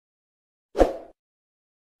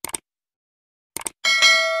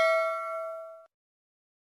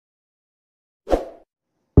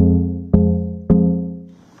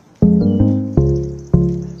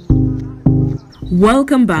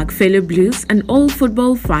Welcome back, fellow Blues and all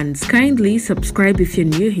football fans. Kindly subscribe if you're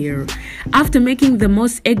new here. After making the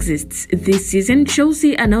most exits this season,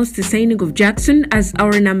 Chelsea announced the signing of Jackson as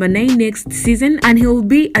our number 9 next season, and he'll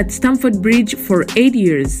be at Stamford Bridge for 8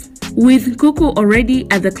 years. With Nkunku already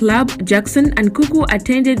at the club, Jackson and Nkunku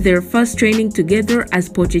attended their first training together as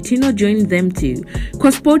Pochettino joined them too.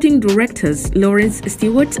 Co-sporting directors Lawrence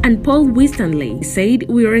Stewart and Paul Winstanley said,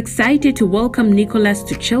 "We are excited to welcome Nicholas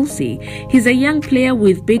to Chelsea. He's a young player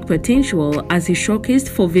with big potential as he showcased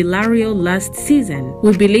for Villarreal last season.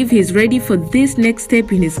 We believe he's ready for this next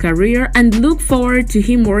step in his career and look forward to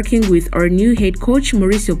him working with our new head coach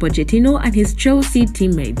Mauricio Pochettino and his Chelsea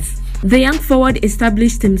teammates." The young forward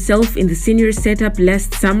established himself in the senior setup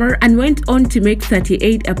last summer and went on to make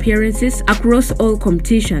 38 appearances across all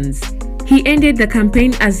competitions. He ended the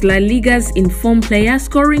campaign as La Liga's informed player,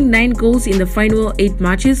 scoring 9 goals in the final 8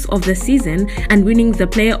 matches of the season and winning the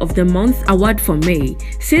Player of the Month award for May.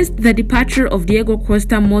 Since the departure of Diego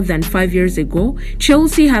Costa more than 5 years ago,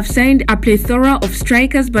 Chelsea have signed a plethora of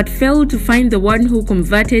strikers but failed to find the one who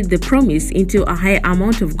converted the promise into a high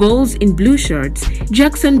amount of goals in blue shirts.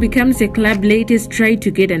 Jackson becomes the club's latest try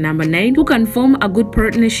to get a number 9 who can form a good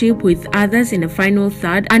partnership with others in the final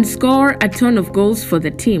third and score a ton of goals for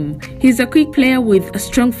the team. He's a quick player with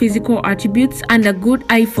strong physical attributes and a good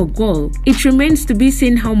eye for goal. It remains to be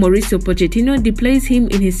seen how Mauricio Pochettino deploys him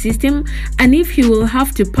in his system and if he will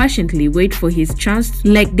have to patiently wait for his chance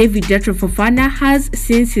like David Fofana has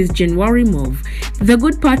since his January move. The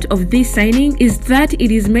good part of this signing is that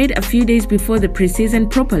it is made a few days before the preseason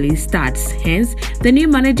properly starts. Hence, the new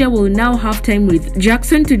manager will now have time with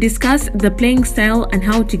Jackson to discuss the playing style and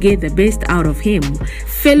how to get the best out of him.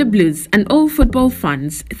 Fellow Blues and all football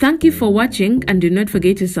fans, thank you for watching and do not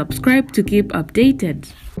forget to subscribe to keep updated.